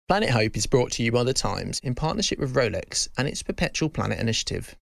Planet Hope is brought to you by The Times in partnership with Rolex and its Perpetual Planet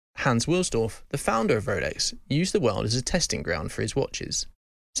initiative. Hans Wilsdorf, the founder of Rolex, used the world as a testing ground for his watches,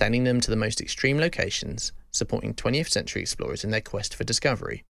 sending them to the most extreme locations, supporting 20th century explorers in their quest for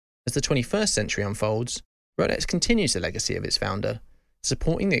discovery. As the 21st century unfolds, Rolex continues the legacy of its founder,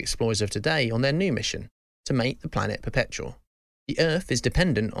 supporting the explorers of today on their new mission to make the planet perpetual. The Earth is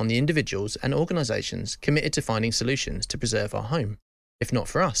dependent on the individuals and organisations committed to finding solutions to preserve our home. If not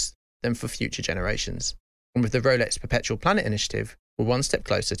for us, then for future generations. And with the Rolex Perpetual Planet initiative, we're one step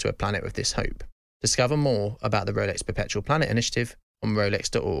closer to a planet with this hope. Discover more about the Rolex Perpetual Planet initiative on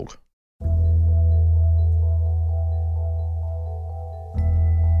rolex.org.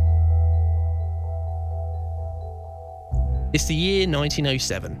 It's the year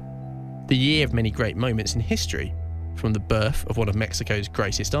 1907, the year of many great moments in history, from the birth of one of Mexico's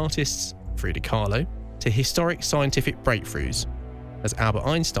greatest artists, Frida Kahlo, to historic scientific breakthroughs, as Albert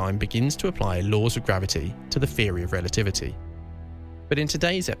Einstein begins to apply laws of gravity to the theory of relativity. But in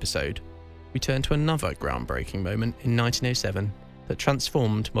today's episode, we turn to another groundbreaking moment in 1907 that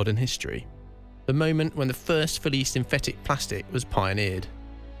transformed modern history, the moment when the first fully synthetic plastic was pioneered.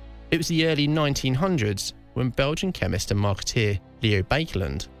 It was the early 1900s when Belgian chemist and marketeer Leo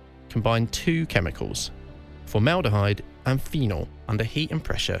Baekeland combined two chemicals, formaldehyde and phenol, under heat and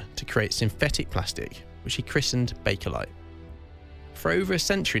pressure to create synthetic plastic, which he christened Bakelite. For over a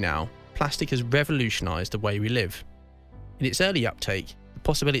century now, plastic has revolutionised the way we live. In its early uptake, the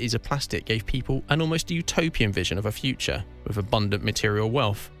possibilities of plastic gave people an almost utopian vision of a future with abundant material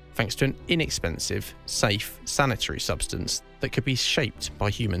wealth, thanks to an inexpensive, safe, sanitary substance that could be shaped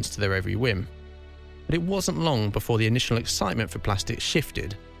by humans to their every whim. But it wasn't long before the initial excitement for plastic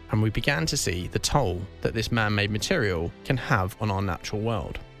shifted, and we began to see the toll that this man-made material can have on our natural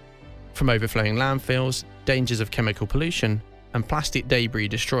world. From overflowing landfills, dangers of chemical pollution, and plastic debris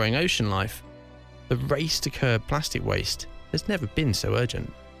destroying ocean life, the race to curb plastic waste has never been so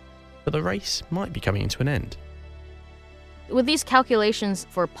urgent. But the race might be coming to an end. With these calculations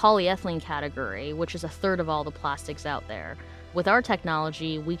for polyethylene category, which is a third of all the plastics out there, with our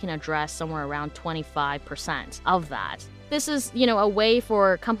technology, we can address somewhere around 25% of that. This is, a way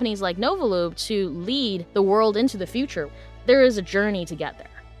for companies like Novaloop to lead the world into the future. There is a journey to get there.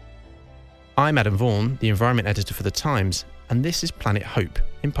 I'm Adam Vaughan, the environment editor for The Times, and this is Planet Hope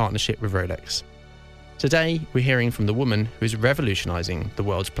in partnership with Rolex. Today, we're hearing from the woman who is revolutionising the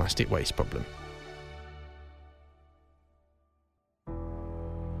world's plastic waste problem.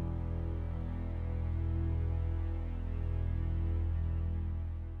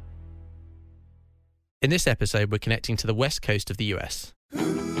 In this episode, we're connecting to the west coast of the US.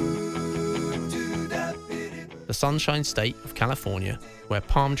 The Sunshine State of California, where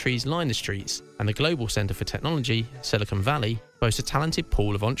palm trees line the streets, and the global centre for technology, Silicon Valley, boasts a talented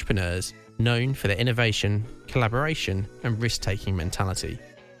pool of entrepreneurs known for their innovation, collaboration, and risk-taking mentality.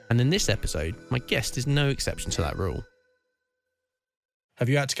 And in this episode, my guest is no exception to that rule. Have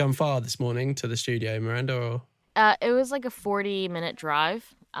you had to come far this morning to the studio, Miranda? Or? It was like a 40-minute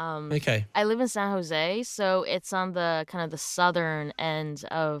drive. Okay. I live in San Jose, so it's on the kind of the southern end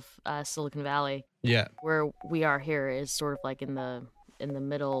of Silicon Valley. Yeah. Where we are here is sort of like in the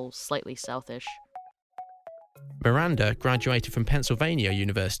middle, slightly southish. Miranda graduated from Pennsylvania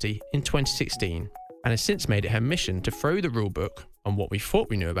University in 2016 and has since made it her mission to throw the rulebook on what we thought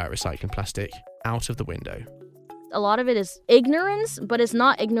we knew about recycling plastic out of the window. A lot of it is ignorance, but it's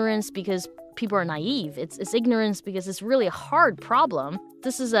not ignorance because people are naive. It's ignorance because it's really a hard problem.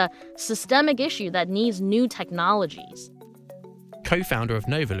 This is a systemic issue that needs new technologies. Co-founder of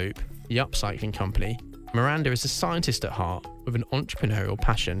Novaloop, the upcycling company, Miranda is a scientist at heart with an entrepreneurial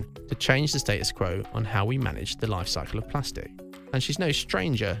passion to change the status quo on how we manage the life cycle of plastic. And she's no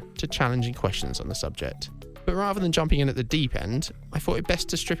stranger to challenging questions on the subject. But rather than jumping in at the deep end, I thought it best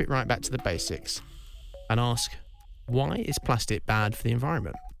to strip it right back to the basics and ask, why is plastic bad for the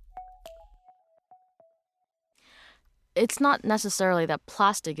environment? It's not necessarily that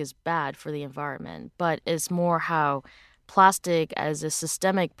plastic is bad for the environment, but it's more how plastic as a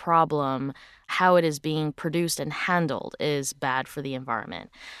systemic problem, how it is being produced and handled is bad for the environment.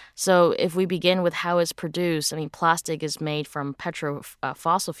 So if we begin with how it's produced, plastic is made from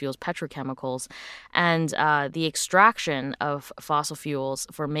fossil fuels, petrochemicals, and the extraction of fossil fuels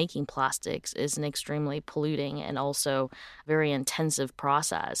for making plastics is an extremely polluting and also very intensive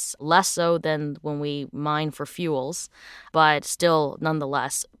process. Less so than when we mine for fuels, but still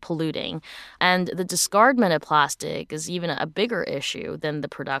nonetheless polluting. And the discardment of plastic is even a bigger issue than the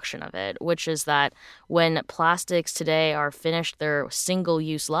production of it, which is is that when plastics today are finished their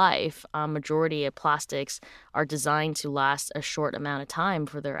single-use life, a majority of plastics are designed to last a short amount of time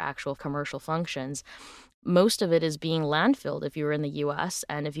for their actual commercial functions. Most of it is being landfilled if you were in the US,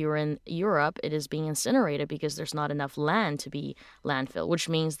 and if you were in Europe, it is being incinerated because there's not enough land to be landfilled, which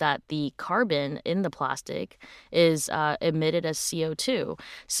means that the carbon in the plastic is emitted as CO2.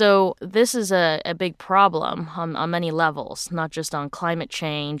 So this is a big problem on many levels, not just on climate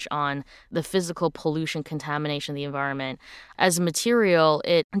change, on the physical pollution, contamination of the environment. As a material,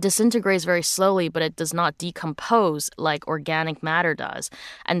 it disintegrates very slowly, but it does not decompose like organic matter does.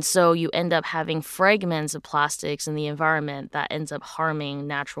 And so you end up having fragments of plastics in the environment that ends up harming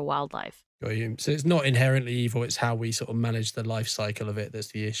natural wildlife. Got you. So it's not inherently evil, it's how we sort of manage the life cycle of it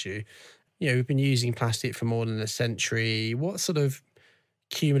that's the issue. We've been using plastic for more than a century. What sort of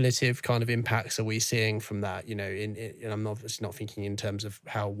cumulative kind of impacts are we seeing from that? And I'm obviously not thinking in terms of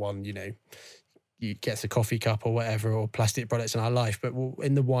how one, you gets a coffee cup or whatever, or plastic products in our life, but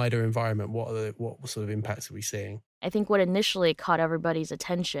in the wider environment, what sort of impacts are we seeing? I think what initially caught everybody's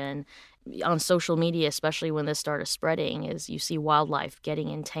attention on social media, especially when this started spreading, is you see wildlife getting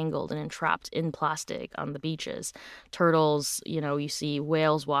entangled and entrapped in plastic on the beaches. Turtles, you see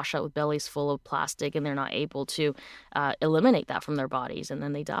whales wash out with bellies full of plastic, and they're not able to eliminate that from their bodies, and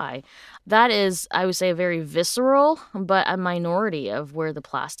then they die. That is, I would say, a very visceral, but a minority of where the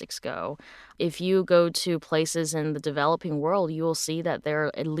plastics go. If you go to places in the developing world, you will see that there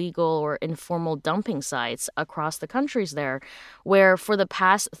are illegal or informal dumping sites across the countries there, where for the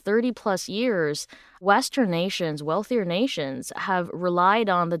past 30 plus years, Western nations, wealthier nations, have relied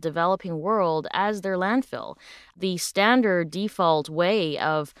on the developing world as their landfill. The standard default way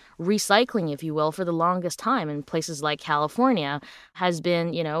of recycling, if you will, for the longest time in places like California has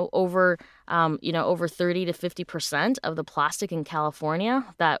been, over 30 to 50% of the plastic in California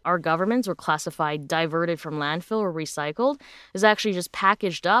that our governments were classified diverted from landfill or recycled is actually just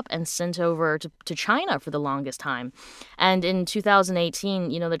packaged up and sent over to China for the longest time. And in 2018,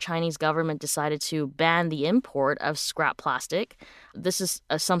 the Chinese government decided to ban the import of scrap plastic. This is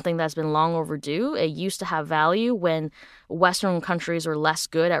something that's been long overdue. It used to have value when Western countries were less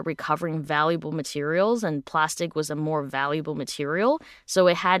good at recovering valuable materials, and plastic was a more valuable material. So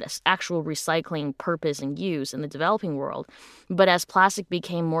it had actual recycling purpose and use in the developing world. But as plastic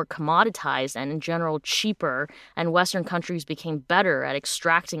became more commoditized and in general cheaper, and Western countries became better at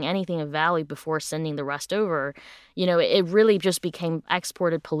extracting anything of value before sending the rest over, it really just became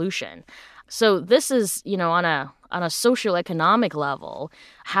exported pollution. So this is, on a socioeconomic level,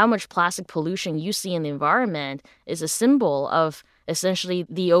 how much plastic pollution you see in the environment is a symbol of essentially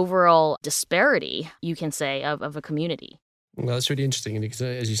the overall disparity, you can say, of a community. Well, that's really interesting because,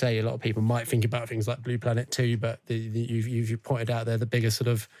 as you say, a lot of people might think about things like Blue Planet too, but you've pointed out there the bigger sort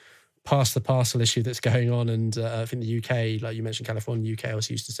of pass the parcel issue that's going on. And I think the UK, like you mentioned, California, UK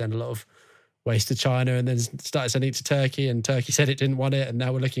also used to send a lot of waste to China and then started sending it to Turkey, and Turkey said it didn't want it, and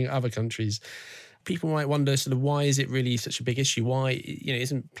now we're looking at other countries. People might wonder sort of why is it really such a big issue? Why,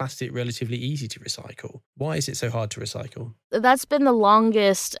 isn't plastic relatively easy to recycle? Why is it so hard to recycle? That's been the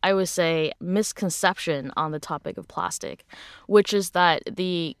longest, I would say, misconception on the topic of plastic, which is that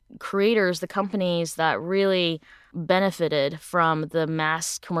the creators, the companies that really benefited from the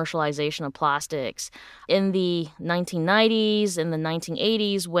mass commercialization of plastics in the 1990s, in the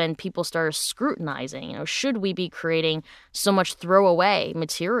 1980s, when people started scrutinizing, should we be creating so much throwaway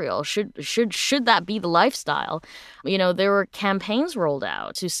material? Should that be the lifestyle? There were campaigns rolled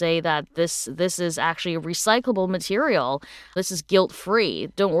out to say that this is actually a recyclable material. This is guilt-free.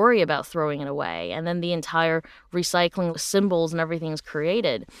 Don't worry about throwing it away. And then the entire recycling symbols and everything is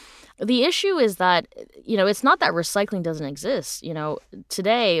created. The issue is that, it's not that recycling doesn't exist.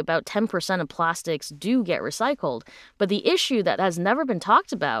 Today, about 10% of plastics do get recycled. But the issue that has never been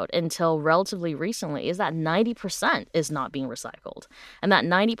talked about until relatively recently is that 90% is not being recycled. And that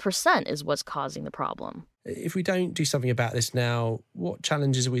 90% is what's causing the problem. If we don't do something about this now, what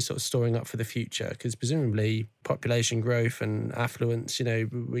challenges are we sort of storing up for the future? Because presumably population growth and affluence, we're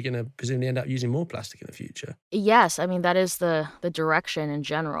going to presumably end up using more plastic in the future. Yes, I mean, that is the direction in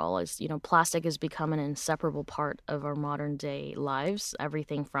general. Is plastic has become an inseparable part of our modern day lives.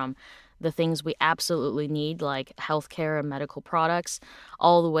 Everything from the things we absolutely need, like healthcare and medical products,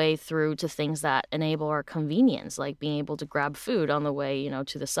 all the way through to things that enable our convenience, like being able to grab food on the way,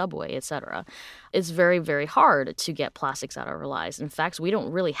 to the subway, etc. It's very, very hard to get plastics out of our lives. In fact, we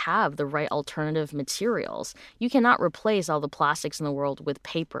don't really have the right alternative materials. You cannot replace all the plastics in the world with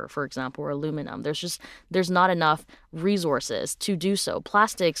paper, for example, or aluminum. There's not enough resources to do so.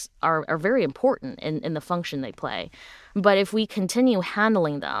 Plastics are very important in the function they play. But if we continue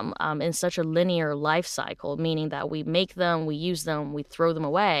handling them in such a linear life cycle, meaning that we make them, we use them, we throw them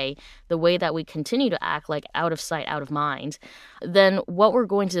away, the way that we continue to act like out of sight, out of mind, then what we're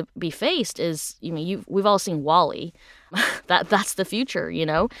going to be faced is, we've all seen Wall-E. That's the future,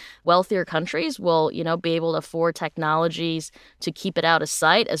 Wealthier countries will, be able to afford technologies to keep it out of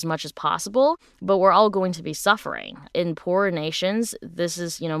sight as much as possible, but we're all going to be suffering. In poorer nations, this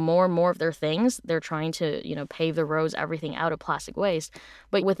is, more and more of their things. They're trying to, pave the roads, everything out of plastic waste.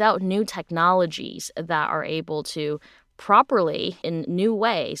 But without new technologies that are able to properly, in new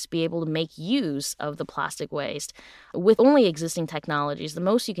ways, be able to make use of the plastic waste. With only existing technologies, the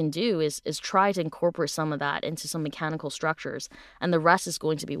most you can do is try to incorporate some of that into some mechanical structures, and the rest is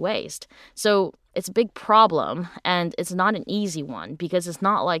going to be waste. So it's a big problem, and it's not an easy one, because it's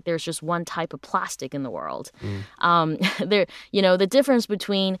not like there's just one type of plastic in the world. The difference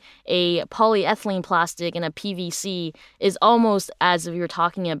between a polyethylene plastic and a PVC is almost as if you're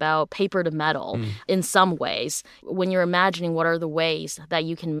talking about paper to metal in some ways, when you're imagining what are the ways that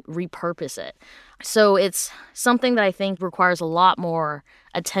you can repurpose it. So it's something that I think requires a lot more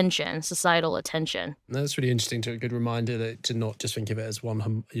attention, societal attention. That's really interesting. A good reminder to not just think of it as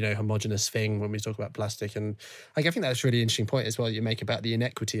one, homogenous thing when we talk about plastic. And I think that's a really interesting point as well you make about the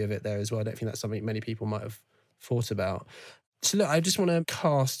inequity of it there as well. I don't think that's something many people might have thought about. So look, I just want to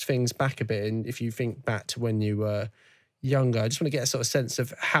cast things back a bit. And if you think back to when you were younger, I just want to get a sort of sense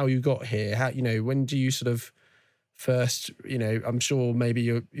of how you got here. How, when do you sort of first, I'm sure maybe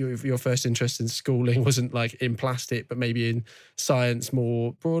your first interest in schooling wasn't like in plastic, but maybe in science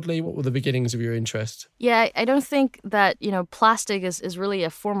more broadly. What were the beginnings of your interest? Yeah, I don't think that, plastic is really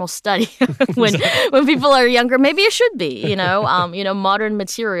a formal study when people are younger. Maybe it should be, modern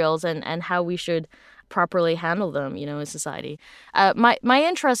materials and how we should properly handle them, in society. My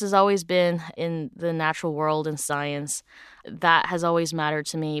interest has always been in the natural world and science. That has always mattered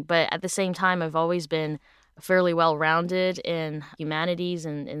to me. But at the same time, I've always been fairly well-rounded in humanities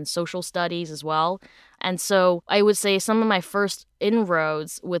and in social studies as well. And so I would say some of my first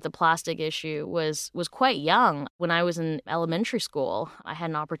inroads with the plastic issue was quite young. When I was in elementary school, I had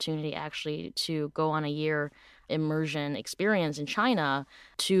an opportunity actually to go on a year immersion experience in China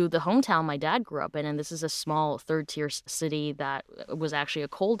to the hometown my dad grew up in. And this is a small third-tier city that was actually a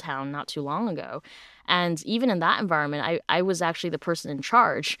coal town not too long ago. And even in that environment, I was actually the person in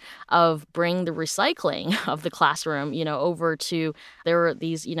charge of bringing the recycling of the classroom, over to, there were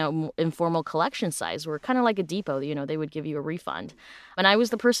these, informal collection sites were kind of like a depot, they would give you a refund. And I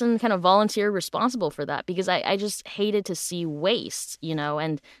was the person kind of volunteer responsible for that because I just hated to see waste,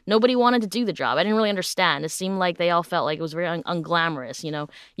 and nobody wanted to do the job. I didn't really understand. It seemed like they all felt like it was very unglamorous,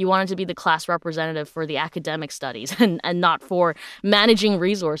 You wanted to be the class representative for the academic studies and not for managing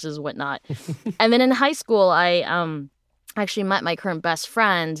resources and whatnot. And then in high school, I actually met my current best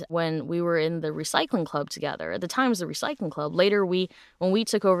friend when we were in the recycling club together. At the time, it was the recycling club. Later, when we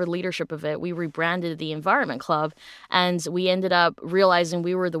took over the leadership of it, we rebranded the environment club, and we ended up realizing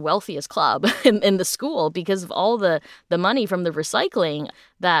we were the wealthiest club in the school because of all the money from the recycling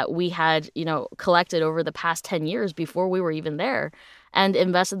that we had, collected over the past 10 years before we were even there, and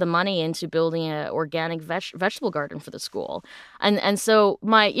invested the money into building an organic vegetable garden for the school. And so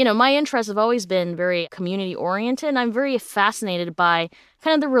my interests have always been very community oriented, and I'm very fascinated by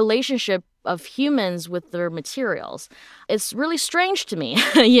kind of the relationship of humans with their materials. It's really strange to me,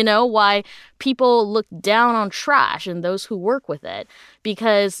 why people look down on trash and those who work with it.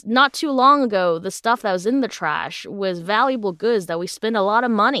 Because not too long ago, the stuff that was in the trash was valuable goods that we spend a lot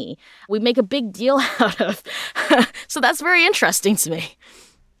of money. We make a big deal out of. So that's very interesting to me.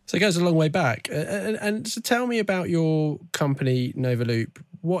 So it goes a long way back. And so tell me about your company, Novaloop.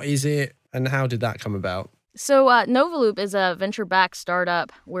 What is it and how did that come about? So Novaloop is a venture-backed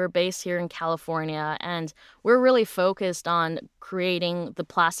startup. We're based here in California, and we're really focused on creating the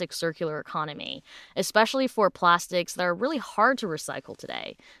plastic circular economy, especially for plastics that are really hard to recycle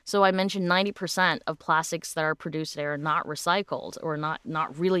today. So I mentioned 90% of plastics that are produced today are not recycled or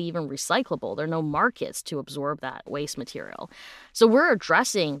not really even recyclable. There are no markets to absorb that waste material. So we're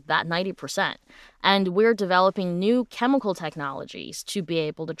addressing that 90%. And we're developing new chemical technologies to be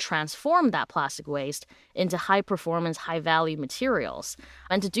able to transform that plastic waste into high-performance, high-value materials,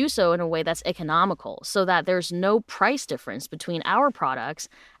 and to do so in a way that's economical so that there's no price difference between our products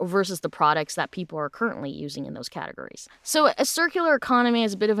versus the products that people are currently using in those categories. So a circular economy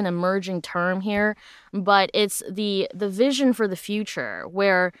is a bit of an emerging term here, but it's the vision for the future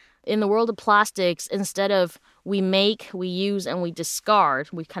where In the world of plastics, instead of we make, we use, and we discard,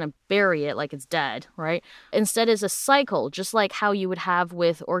 we kind of bury it like it's dead, right? Instead is a cycle, just like how you would have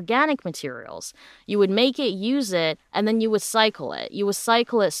with organic materials. You would make it, use it, and then you would cycle it. You would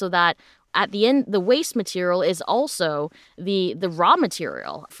cycle it so that at the end, the waste material is also the raw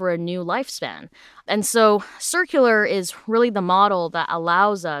material for a new lifespan. And so circular is really the model that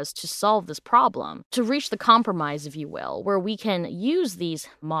allows us to solve this problem, to reach the compromise, if you will, where we can use these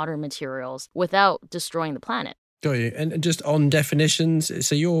modern materials without destroying the planet. Got you. And just on definitions,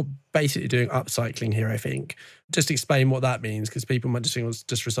 so you're basically doing upcycling here, I think. Just explain what that means, because people might just think it's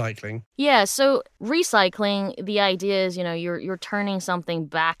just recycling. Yeah, so recycling, the idea is, you're turning something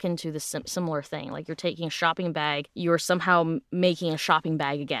back into the similar thing. Like you're taking a shopping bag, you're somehow making a shopping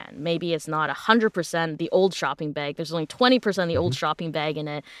bag again. Maybe it's not 100% the old shopping bag. There's only 20% the old shopping bag in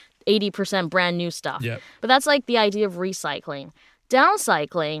it, 80% brand new stuff. Yep. But that's like the idea of recycling.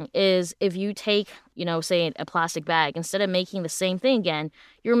 Downcycling is if you take, say a plastic bag, instead of making the same thing again,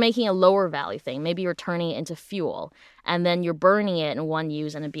 you're making a lower value thing. Maybe you're turning it into fuel and then you're burning it in one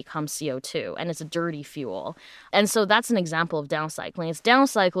use and it becomes CO2 and it's a dirty fuel. And so that's an example of downcycling. It's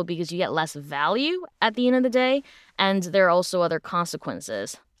downcycled because you get less value at the end of the day, and there are also other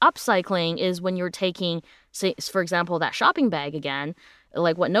consequences. Upcycling is when you're taking, say, for example, that shopping bag again.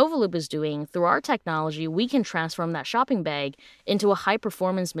 Like what Novaloop is doing, through our technology, we can transform that shopping bag into a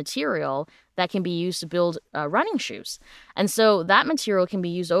high-performance material that can be used to build running shoes. And so that material can be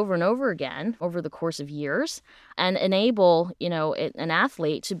used over and over again over the course of years and enable, an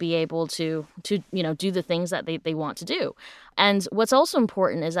athlete to be able to do the things that they want to do. And what's also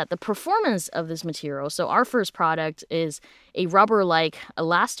important is that the performance of this material, so our first product is a rubber-like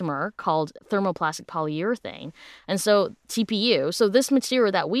elastomer called thermoplastic polyurethane. And so TPU, so this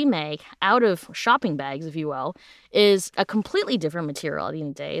material that we make out of shopping bags, if you will, is a completely different material at the end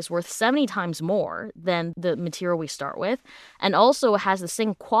of the day. It's worth 70 times more than the material we start with, and also has the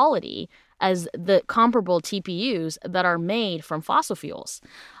same quality as the comparable TPUs that are made from fossil fuels.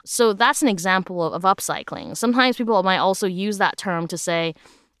 So that's an example of upcycling. Sometimes people might also use that term to say,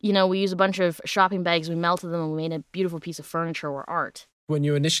 we use a bunch of shopping bags, we melted them, and we made a beautiful piece of furniture or art. When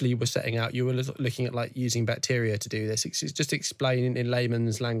you initially were setting out, you were looking at like using bacteria to do this. Just explain in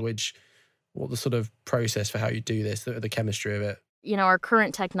layman's language what the sort of process for how you do this, the chemistry of it. Our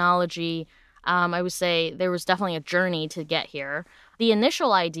current technology, I would say there was definitely a journey to get here. The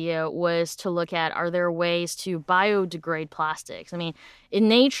initial idea was to look at, are there ways to biodegrade plastics? I mean, in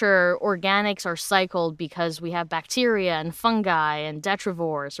nature, organics are cycled because we have bacteria and fungi and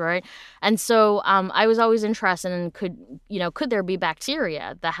detrivores, right? And so I was always interested in could there be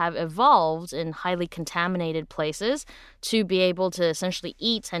bacteria that have evolved in highly contaminated places to be able to essentially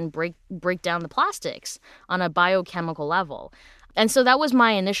eat and break down the plastics on a biochemical level? And so that was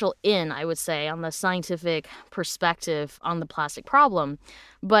my initial I would say, on the scientific perspective on the plastic problem.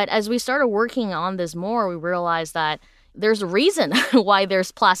 But as we started working on this more, we realized that there's a reason why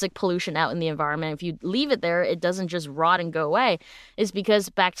there's plastic pollution out in the environment. If you leave it there, it doesn't just rot and go away. It's because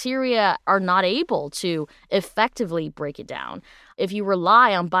bacteria are not able to effectively break it down. If you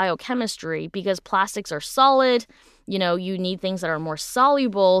rely on biochemistry, because plastics are solid, you need things that are more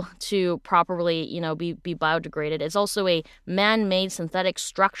soluble to properly, be biodegraded. It's also a man-made synthetic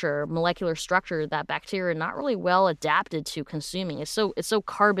structure, molecular structure that bacteria are not really well adapted to consuming. It's so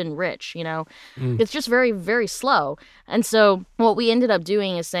carbon rich, It's just very, very slow. And so what we ended up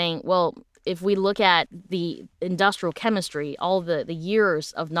doing is saying, well, if we look at the industrial chemistry, all the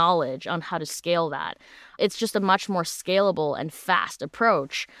years of knowledge on how to scale that, it's just a much more scalable and fast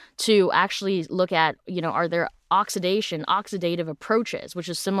approach to actually look at, are there oxidative approaches, which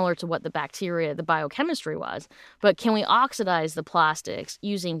is similar to what the biochemistry was. But can we oxidize the plastics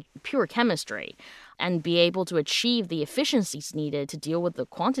using pure chemistry and be able to achieve the efficiencies needed to deal with the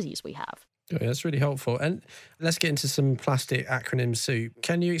quantities we have? Okay, that's really helpful. And let's get into some plastic acronym soup.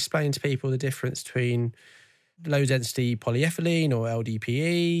 Can you explain to people the difference between low-density polyethylene or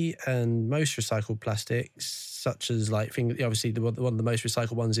LDPE and most recycled plastics, such as obviously one of the most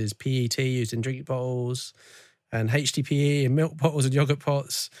recycled ones is PET used in drink bottles, and HDPE in milk bottles and yogurt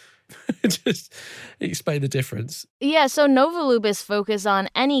pots? Just explain the difference. Yeah, so Novaloop is focused on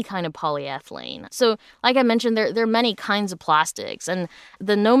any kind of polyethylene. So like I mentioned, there are many kinds of plastics, and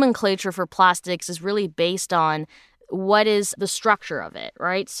the nomenclature for plastics is really based on what is the structure of it,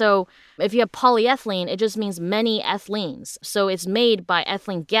 right? So if you have polyethylene, it just means many ethylenes. So it's made by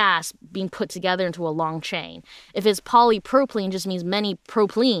ethylene gas being put together into a long chain. If it's polypropylene, it just means many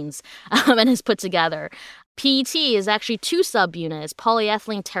propylenes and it's put together. PET is actually 2 subunits,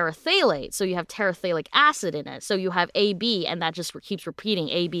 polyethylene terephthalate. So you have terephthalic acid in it. So you have AB, and that just keeps repeating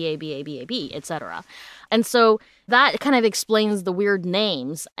AB, AB, AB, AB, etc. And so that kind of explains the weird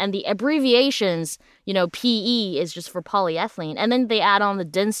names and the abbreviations. PE is just for polyethylene. And then they add on the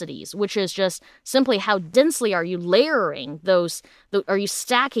densities, which is just simply how densely are you layering are you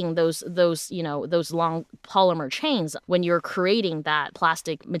stacking those long polymer chains when you're creating that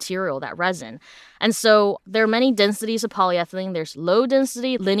plastic material, that resin. And so there are many densities of polyethylene. There's low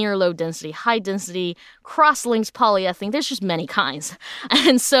density, linear low density, high density, cross-linked polyethylene. There's just many kinds.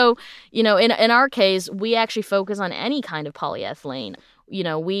 And so, in our case, we actually focus on any kind of polyethylene.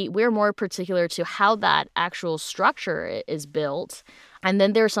 We're more particular to how that actual structure is built. And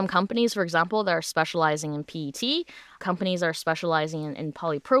then there are some companies, for example, that are specializing in PET. Companies are specializing in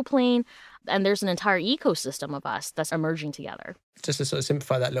polypropylene. And there's an entire ecosystem of us that's emerging together. Just to sort of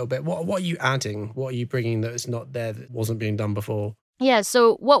simplify that a little bit, what are you adding? What are you bringing that is not there, that wasn't being done before? Yeah,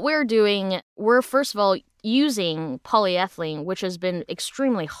 so what we're doing, we're first of all using polyethylene, which has been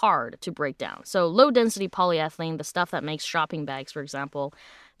extremely hard to break down. So low-density polyethylene, the stuff that makes shopping bags, for example,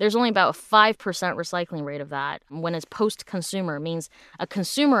 there's only about a 5% recycling rate of that. When it's post-consumer, means a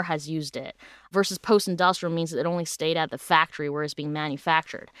consumer has used it, versus post-industrial means it only stayed at the factory where it's being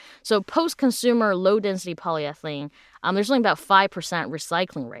manufactured. So post-consumer, low-density polyethylene, there's only about 5%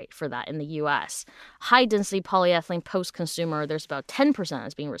 recycling rate for that in the U.S. High-density polyethylene post-consumer, there's about 10%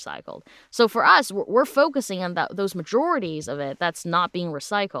 that's being recycled. So for us, we're focusing on those majorities of it that's not being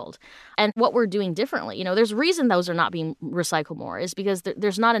recycled. And what we're doing differently, there's a reason those are not being recycled more, is because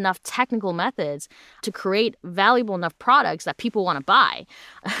there's not enough technical methods to create valuable enough products that people want to buy.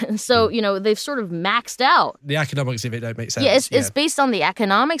 And so, they've sort of maxed out. The economics of it don't make sense. Yeah, it's based on the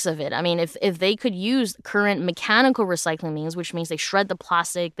economics of it. I mean, if they could use current mechanical recycling means, which means they shred the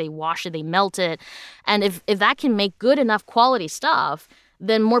plastic, they wash it, they melt it, and if that can make good enough quality stuff,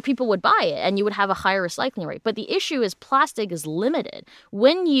 then more people would buy it and you would have a higher recycling rate. But the issue is plastic is limited.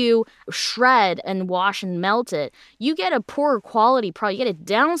 When you shred and wash and melt it, you get a poorer quality product, you get a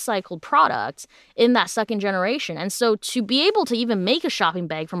downcycled product in that second generation. And so to be able to even make a shopping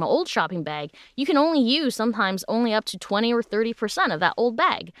bag from an old shopping bag, you can only use sometimes only up to 20 or 30% of that old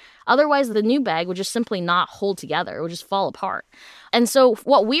bag. Otherwise, the new bag would just simply not hold together. It would just fall apart. And so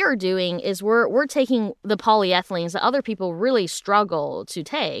what we are doing is we're taking the polyethylenes that other people really struggle to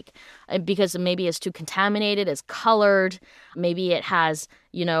take because maybe it's too contaminated, it's colored, maybe it has,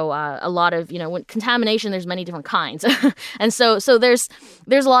 a lot of, when contamination, there's many different kinds. And so there's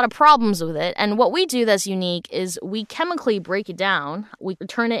a lot of problems with it. And what we do that's unique is we chemically break it down. We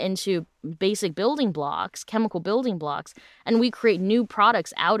turn it into basic building blocks, chemical building blocks, and we create new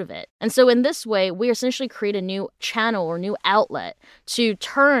products out of it. And so in this way, we essentially create a new channel or new outlet to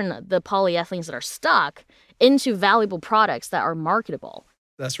turn the polyethylenes that are stuck into valuable products that are marketable.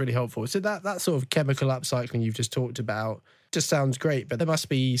 That's really helpful. So that sort of chemical upcycling you've just talked about just sounds great, but there must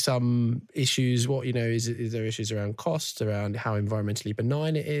be some issues. Is there issues around costs, around how environmentally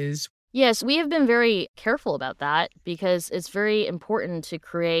benign it is? Yes, we have been very careful about that because it's very important to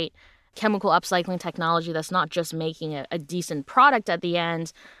create chemical upcycling technology that's not just making a decent product at the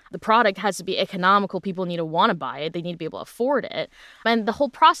end. The product has to be economical. People need to want to buy it. They need to be able to afford it. And the whole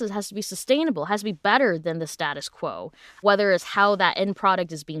process has to be sustainable, has to be better than the status quo, whether it's how that end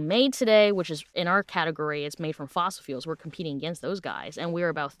product is being made today, which is in our category, it's made from fossil fuels. We're competing against those guys, and we're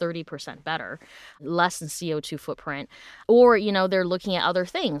about 30% better, less than CO2 footprint. Or, they're looking at other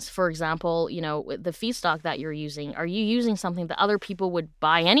things. For example, the feedstock that you're using, are you using something that other people would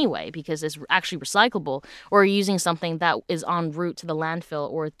buy anyway because it's actually recyclable, or are you using something that is en route to the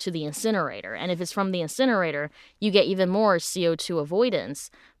landfill or to the incinerator? And if it's from the incinerator, you get even more CO2 avoidance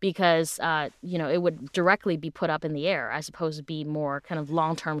because, it would directly be put up in the air as opposed to be more kind of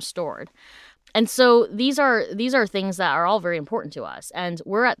long-term stored. And so these are things that are all very important to us. And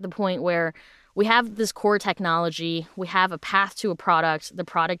we're at the point where we have this core technology. We have a path to a product. The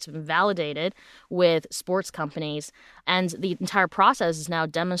product's been validated with sports companies, and the entire process is now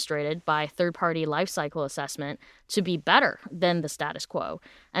demonstrated by third-party life cycle assessment to be better than the status quo.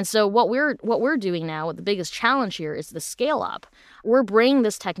 And so what we're doing now, the biggest challenge here is the scale up. We're bringing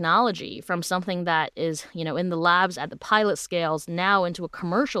this technology from something that is, in the labs at the pilot scales now into a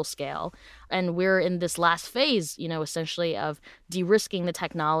commercial scale. And we're in this last phase, essentially of de-risking the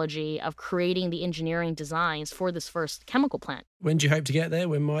technology, of creating the engineering designs for this first chemical plant. When do you hope to get there?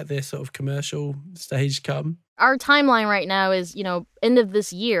 When might this sort of commercial stage come? Our timeline right now is, end of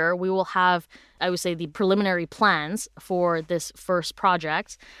this year, we will have, I would say, the preliminary plans for this first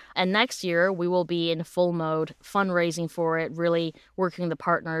project. And next year, we will be in full mode fundraising for it, really working with the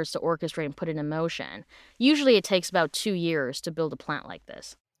partners to orchestrate and put it in motion. Usually it takes about 2 years to build a plant like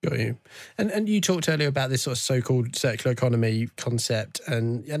this. Got you. And you talked earlier about this sort of so-called circular economy concept.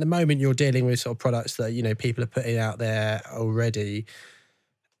 And at the moment, you're dealing with sort of products that, people are putting out there already.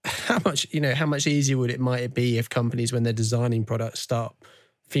 How much easier might it be if companies, when they're designing products, start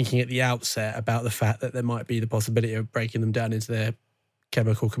thinking at the outset about the fact that there might be the possibility of breaking them down into their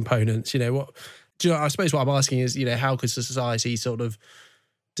chemical components? I suppose what I'm asking is, how could society sort of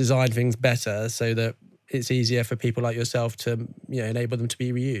design things better so that it's easier for people like yourself to, enable them to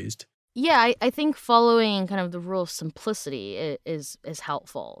be reused? Yeah, I think following kind of the rule of simplicity is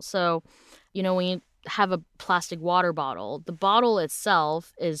helpful. So, when you have a plastic water bottle, the bottle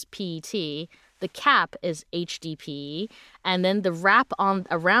itself is PET, the cap is HDPE, and then the wrap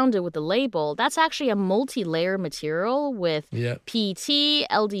around it with the label, that's actually a multi-layer material with PET,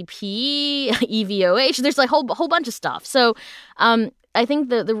 LDPE, EVOH. There's like a whole bunch of stuff. So I think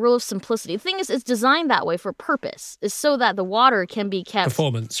the rule of simplicity, the thing is, it's designed that way for purpose, is so that the water can be kept.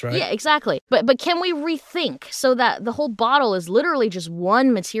 Performance, right? Yeah, exactly. But can we rethink so that the whole bottle is literally just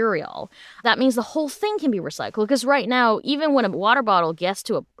one material? That means the whole thing can be recycled. Because right now, even when a water bottle gets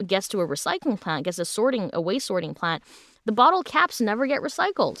to a recycling plant, gets a waste sorting plant, the bottle caps never get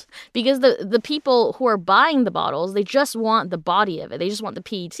recycled because the people who are buying the bottles, they just want the body of it. They just want the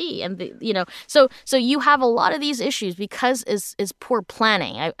PET. And, so you have a lot of these issues because is poor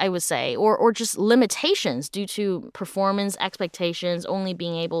planning, I would say, or just limitations due to performance expectations only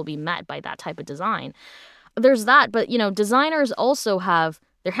being able to be met by that type of design. There's that. But, designers also have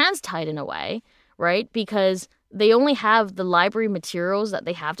their hands tied in a way, right? Because they only have the library materials that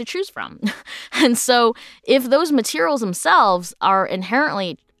they have to choose from. And so if those materials themselves are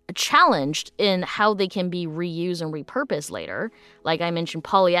inherently challenged in how they can be reused and repurposed later, like I mentioned,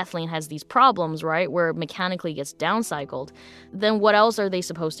 polyethylene has these problems, right, where it mechanically gets downcycled, then what else are they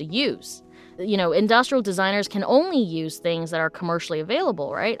supposed to use? Industrial designers can only use things that are commercially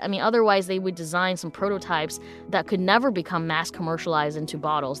available, right? I mean, otherwise they would design some prototypes that could never become mass commercialized into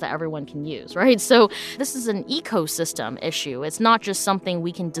bottles that everyone can use, right? So this is an ecosystem issue. It's not just something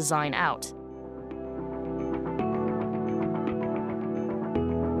we can design out.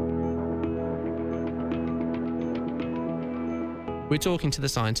 We're talking to the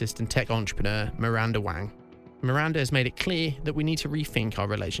scientist and tech entrepreneur, Miranda Wang. Miranda has made it clear that we need to rethink our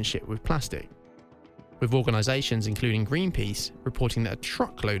relationship with plastic. With organisations including Greenpeace reporting that a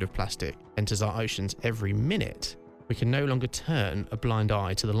truckload of plastic enters our oceans every minute, we can no longer turn a blind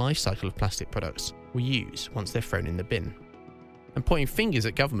eye to the life cycle of plastic products we use once they're thrown in the bin. And pointing fingers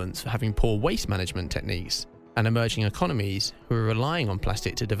at governments for having poor waste management techniques and emerging economies who are relying on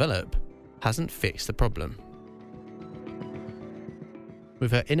plastic to develop hasn't fixed the problem.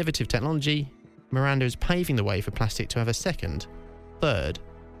 With her innovative technology, Miranda is paving the way for plastic to have a second, third,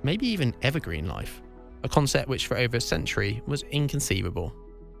 maybe even evergreen life, a concept which for over a century was inconceivable.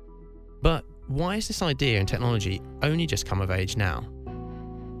 But why has this idea and technology only just come of age now?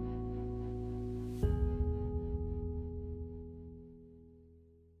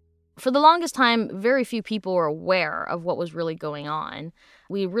 For the longest time, very few people were aware of what was really going on.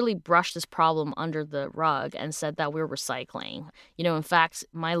 We really brushed this problem under the rug and said that we were recycling. In fact,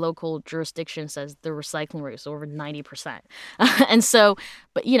 my local jurisdiction says the recycling rate is over 90%. And so,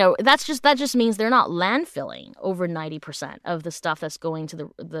 but that just means they're not landfilling over 90% of the stuff that's going to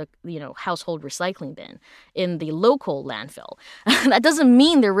the household recycling bin in the local landfill. That doesn't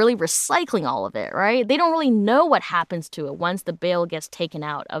mean they're really recycling all of it, right? They don't really know what happens to it once the bale gets taken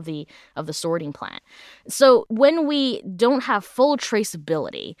out of the sorting plant. So when we don't have full traceability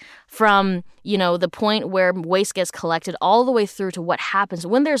from, the point where waste gets collected all the way through to what happens,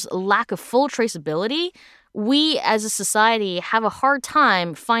 when there's a lack of full traceability, we as a society have a hard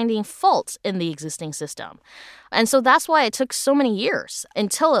time finding faults in the existing system. And so that's why it took so many years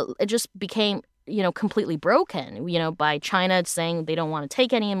until it just became completely broken, by China saying they don't want to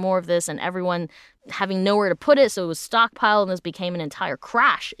take any more of this and everyone having nowhere to put it. So it was stockpiled and this became an entire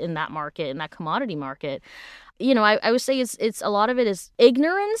crash in that market, in that commodity market. I would say it's a lot of it is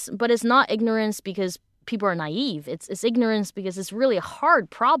ignorance, but it's not ignorance because people are naive. It's ignorance because it's really a hard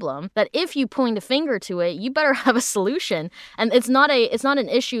problem that if you point a finger to it, you better have a solution. And it's not an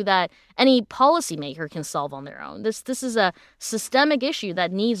issue that any policymaker can solve on their own. This is a systemic issue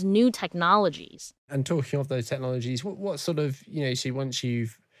that needs new technologies. And talking of those technologies, what sort of, so once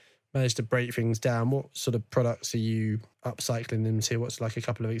you've managed to break things down. What sort of products are you upcycling them to? What's like a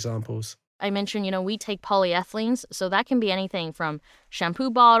couple of examples? I mentioned, we take polyethylenes, so that can be anything from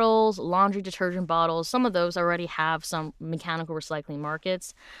shampoo bottles, laundry detergent bottles. Some of those already have some mechanical recycling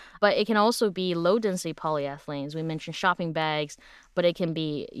markets, but it can also be low-density polyethylenes. We mentioned shopping bags, but it can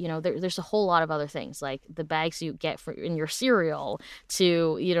be, there's a whole lot of other things, like the bags you get in your cereal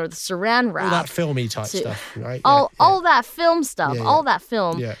to, the saran wrap. All that filmy type stuff, right? All that film stuff, all that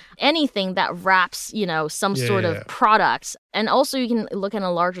film, Yeah. anything that wraps, some sort of product. And also you can look at a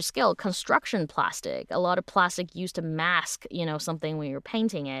larger scale, construction plastic, a lot of plastic used to mask, something when you're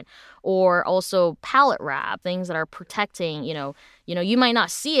painting it, or also pallet wrap, things that are protecting, you might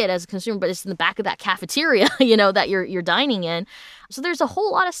not see it as a consumer, but it's in the back of that cafeteria, that you're dining in. So there's a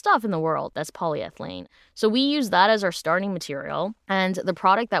whole lot of stuff in the world that's polyethylene. So we use that as our starting material, and the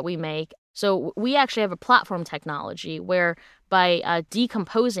product that we make. So we actually have a platform technology where by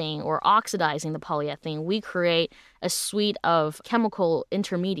decomposing or oxidizing the polyethylene, we create a suite of chemical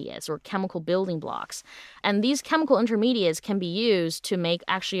intermediates or chemical building blocks. And these chemical intermediates can be used to make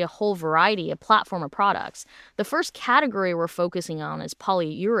actually a whole variety of platform of products. The first category we're focusing on is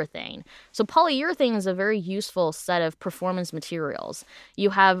polyurethane. So polyurethane is a very useful set of performance materials.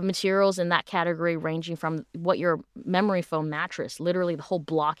 You have materials in that category ranging from what your memory foam mattress, literally the whole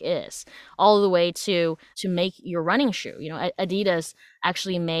block is, all the way to make your running shoe. Adidas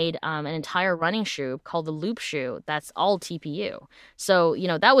actually made an entire running shoe called the Loop shoe that's all TPU. So,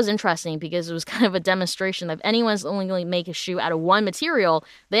 that was interesting because it was kind of a demonstration that if anyone's only going to make a shoe out of one material,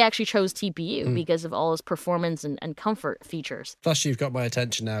 they actually chose TPU because of all its performance and comfort features. Plus, you've got my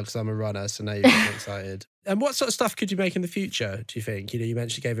attention now because I'm a runner, so now you've got me excited. And what sort of stuff could you make in the future, do you think? You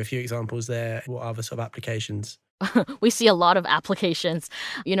mentioned you gave a few examples there. What other sort of applications? We see a lot of applications.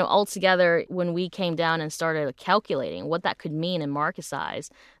 Altogether, when we came down and started calculating what that could mean in market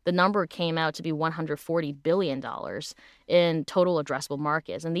size, the number came out to be $140 billion in total addressable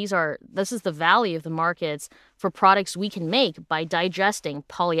markets. And this is the value of the markets for products we can make by digesting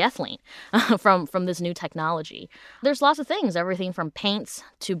polyethylene from this new technology. There's lots of things, everything from paints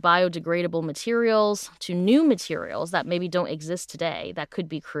to biodegradable materials to new materials that maybe don't exist today that could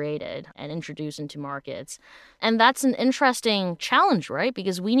be created and introduced into markets. And that's an interesting challenge, right?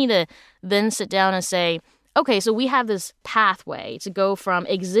 Because we need to then sit down and say, okay, so we have this pathway to go from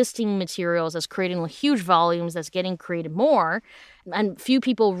existing materials that's creating huge volumes, that's getting created more, and few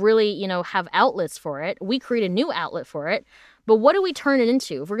people really, have outlets for it. We create a new outlet for it. But what do we turn it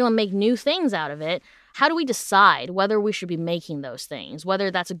into? If we're going to make new things out of it, how do we decide whether we should be making those things,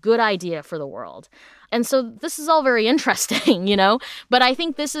 whether that's a good idea for the world? And so this is all very interesting, but I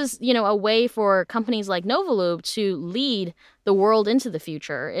think this is, a way for companies like Novolube to lead the world into the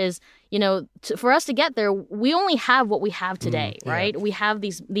future is, for us to get there, we only have what we have today, right? We have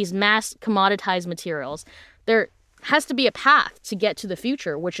these mass commoditized materials. There has to be a path to get to the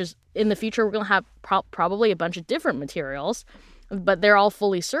future, which is in the future, we're going to have probably a bunch of different materials, but they're all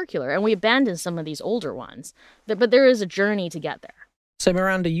fully circular. And we abandoned some of these older ones. But there is a journey to get there. So,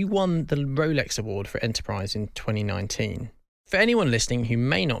 Miranda, you won the Rolex Award for Enterprise in 2019. For anyone listening who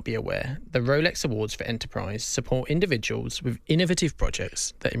may not be aware, the Rolex Awards for Enterprise support individuals with innovative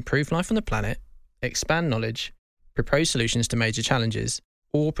projects that improve life on the planet, expand knowledge, propose solutions to major challenges,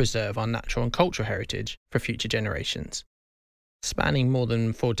 or preserve our natural and cultural heritage for future generations. Spanning more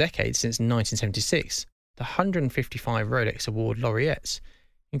than 4 decades since 1976, the 155 Rolex Award laureates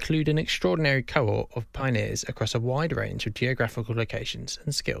include an extraordinary cohort of pioneers across a wide range of geographical locations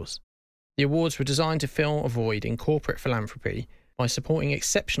and skills. The awards were designed to fill a void in corporate philanthropy by supporting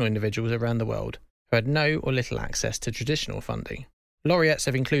exceptional individuals around the world who had no or little access to traditional funding. Laureates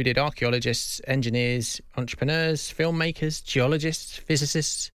have included archaeologists, engineers, entrepreneurs, filmmakers, geologists,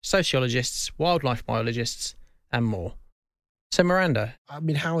 physicists, sociologists, wildlife biologists, and more. So, Miranda,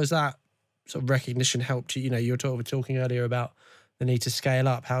 how has that sort of recognition helped you? You were talking earlier about the need to scale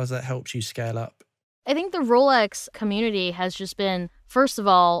up. How has that helped you scale up? I think the Rolex community has just been, first of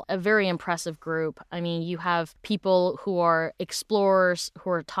all, a very impressive group. You have people who are explorers, who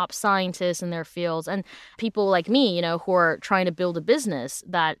are top scientists in their fields, and people like me, who are trying to build a business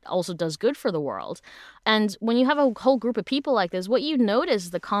that also does good for the world. And when you have a whole group of people like this, what you notice,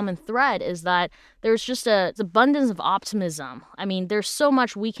 the common thread, is that there's just an abundance of optimism. There's so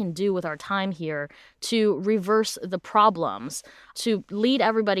much we can do with our time here to reverse the problems, to lead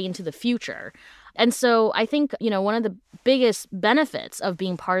everybody into the future. And so I think, one of the biggest benefits of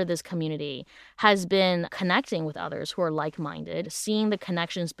being part of this community has been connecting with others who are like-minded, seeing the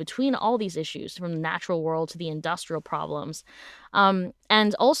connections between all these issues from the natural world to the industrial problems.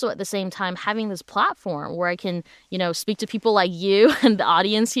 And also at the same time, having this platform where I can, speak to people like you and the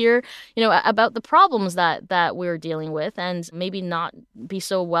audience here, about the problems that we're dealing with and maybe not be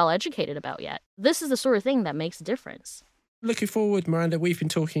so well educated about yet. This is the sort of thing that makes a difference. Looking forward, Miranda, we've been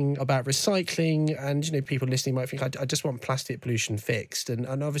talking about recycling and, people listening might think, I just want plastic pollution fixed. And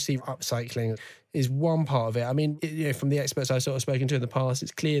obviously upcycling is one part of it. I mean, from the experts I've sort of spoken to in the past,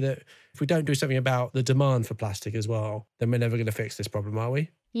 it's clear that if we don't do something about the demand for plastic as well, then we're never going to fix this problem, are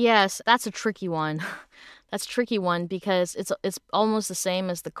we? Yes, that's a tricky one. That's a tricky one because it's almost the same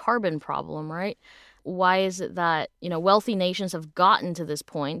as the carbon problem, right? Why is it that, wealthy nations have gotten to this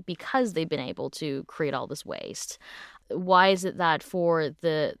point because they've been able to create all this waste? Why is it that for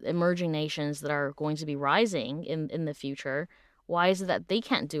the emerging nations that are going to be rising in the future, why is it that they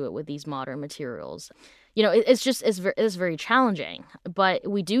can't do it with these modern materials? It's very challenging, but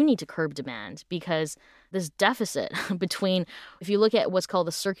we do need to curb demand because this deficit between, if you look at what's called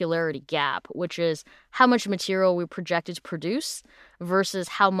the circularity gap, which is how much material we're projected to produce versus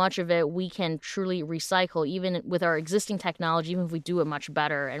how much of it we can truly recycle, even with our existing technology, even if we do it much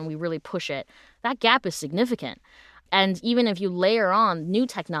better and we really push it, that gap is significant. And even if you layer on new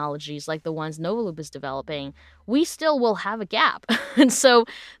technologies like the ones Novaloop is developing, we still will have a gap. And so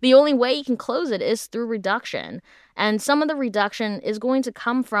the only way you can close it is through reduction. And some of the reduction is going to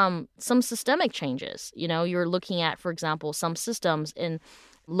come from some systemic changes. You're looking at, for example, some systems in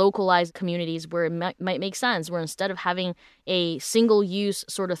localized communities where it might make sense, where instead of having a single-use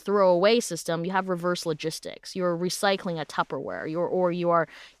sort of throwaway system, you have reverse logistics. You're recycling a Tupperware, you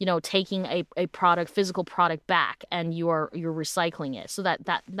are taking a physical product back, and you're recycling it so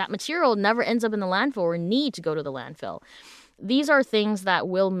that material never ends up in the landfill or need to go to the landfill. These are things that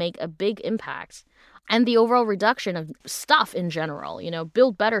will make a big impact. And the overall reduction of stuff in general,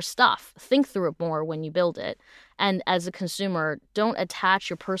 build better stuff. Think through it more when you build it. And as a consumer, don't attach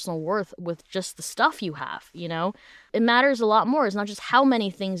your personal worth with just the stuff you have, It matters a lot more. It's not just how many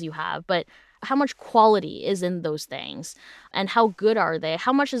things you have, but how much quality is in those things and how good are they?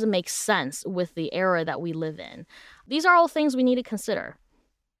 How much does it make sense with the era that we live in? These are all things we need to consider.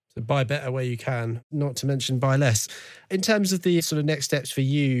 So buy better where you can, not to mention buy less. In terms of the sort of next steps for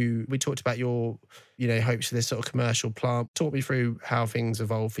you, we talked about your, hopes for this sort of commercial plant. Talk me through how things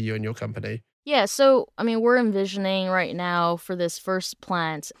evolve for you and your company. Yeah, so, we're envisioning right now for this first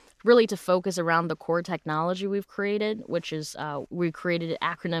plant really to focus around the core technology we've created, which is we created an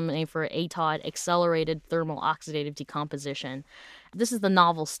acronym name for ATOD, Accelerated Thermal Oxidative Decomposition. This is the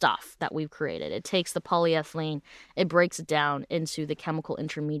novel stuff that we've created. It takes the polyethylene, it breaks it down into the chemical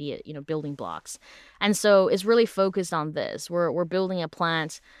intermediate, building blocks. And so it's really focused on this. We're building a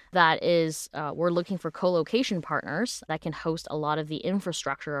plant that is, we're looking for co-location partners that can host a lot of the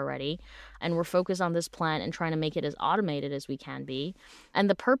infrastructure already. And we're focused on this plant and trying to make it as automated as we can be. And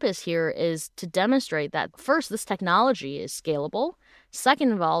the purpose here is to demonstrate that, first, this technology is scalable.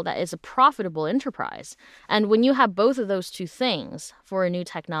 Second of all, that it's a profitable enterprise. And when you have both of those two things for a new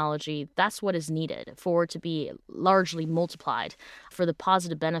technology, that's what is needed for it to be largely multiplied, for the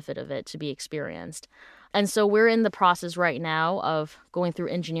positive benefit of it to be experienced. And so we're in the process right now of going through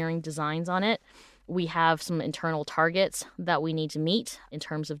engineering designs on it. We have some internal targets that we need to meet in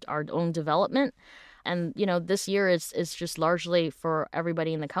terms of our own development. And, this year is just largely for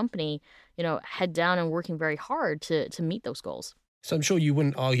everybody in the company, head down and working very hard to meet those goals. So I'm sure you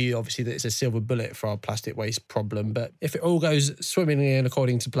wouldn't argue, obviously, that it's a silver bullet for our plastic waste problem. But if it all goes swimmingly and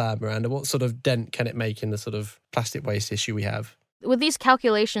according to plan, Miranda, what sort of dent can it make in the sort of plastic waste issue we have? With these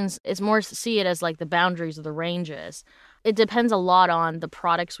calculations, it's more to see it as like the boundaries of the ranges. It depends a lot on the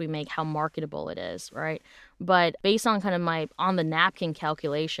products we make, how marketable it is, right? But based on kind of my on-the-napkin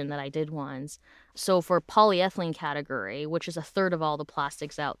calculation that I did once, so for polyethylene category, which is a third of all the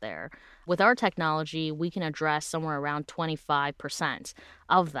plastics out there, with our technology, we can address somewhere around 25%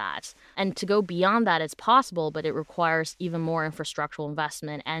 of that. And to go beyond that, it's possible, but it requires even more infrastructural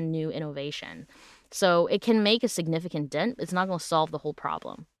investment and new innovation. So it can make a significant dent. It's not going to solve the whole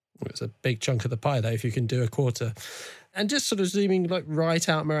problem. It's a big chunk of the pie, though, if you can do a quarter. And just sort of zooming right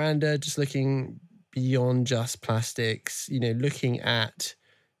out, Miranda, just looking beyond just plastics, looking at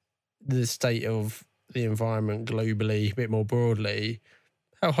the state of the environment globally, a bit more broadly.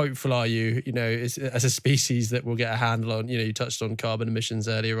 How hopeful are you, as a species that we'll get a handle on, you touched on carbon emissions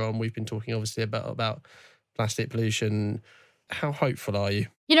earlier on. We've been talking obviously about plastic pollution. How hopeful are you?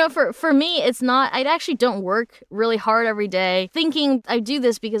 For me, it's not, I actually don't work really hard every day thinking I do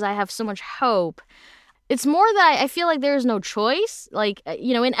this because I have so much hope. It's more that I feel like there's no choice. Like,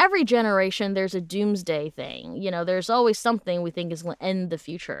 in every generation, there's a doomsday thing. There's always something we think is going to end the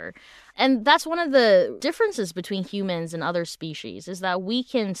future. And that's one of the differences between humans and other species, is that we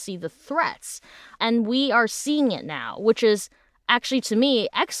can see the threats. And we are seeing it now, which is actually, to me,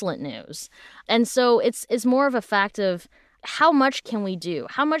 excellent news. And so it's more of a fact of how much can we do?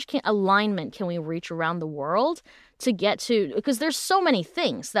 How much alignment can we reach around the world to get to, because there's so many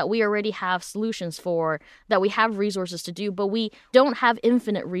things that we already have solutions for, that we have resources to do, but we don't have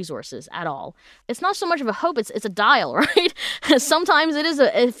infinite resources at all. It's not so much of a hope, it's a dial, right? Sometimes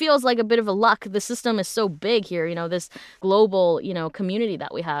it feels like a bit of a luck. The system is so big here, this global, community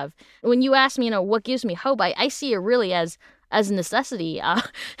that we have. When you ask me, what gives me hope, I see it really as necessity.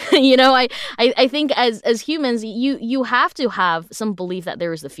 I think as humans, you have to have some belief that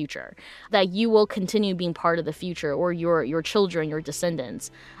there is the future, that you will continue being part of the future, or your children, your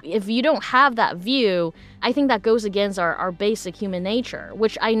descendants. If you don't have that view, I think that goes against our basic human nature,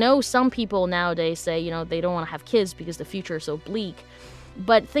 which I know some people nowadays say, they don't want to have kids because the future is so bleak.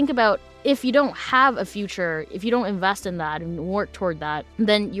 But think about, if you don't have a future, if you don't invest in that and work toward that,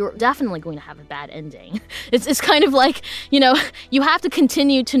 then you're definitely going to have a bad ending. It's kind of like, you have to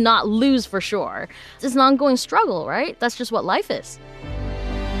continue to not lose for sure. It's an ongoing struggle, right? That's just what life is.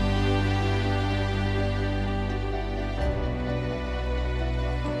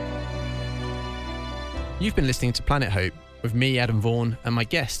 You've been listening to Planet Hope with me, Adam Vaughan, and my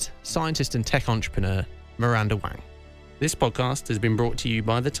guest, scientist and tech entrepreneur, Miranda Wang. This podcast has been brought to you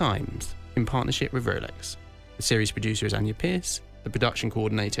by The Times in partnership with Rolex. The series producer is Anya Pierce, the production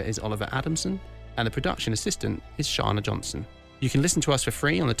coordinator is Oliver Adamson, and the production assistant is Shana Johnson. You can listen to us for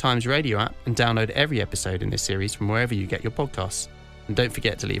free on the Times Radio app and download every episode in this series from wherever you get your podcasts. And don't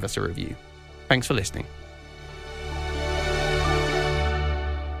forget to leave us a review. Thanks for listening.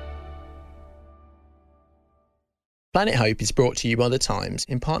 Planet Hope is brought to you by The Times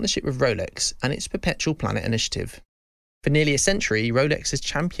in partnership with Rolex and its Perpetual Planet initiative. For nearly a century, Rolex has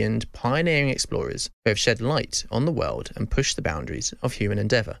championed pioneering explorers who have shed light on the world and pushed the boundaries of human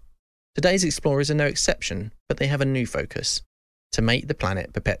endeavour. Today's explorers are no exception, but they have a new focus: to make the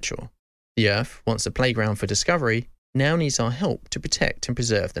planet perpetual. The Earth, once a playground for discovery, now needs our help to protect and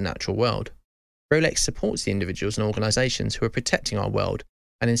preserve the natural world. Rolex supports the individuals and organisations who are protecting our world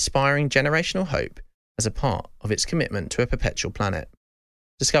and inspiring generational hope as a part of its commitment to a perpetual planet.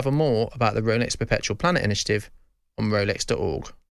 Discover more about the Rolex Perpetual Planet initiative on rolex.org.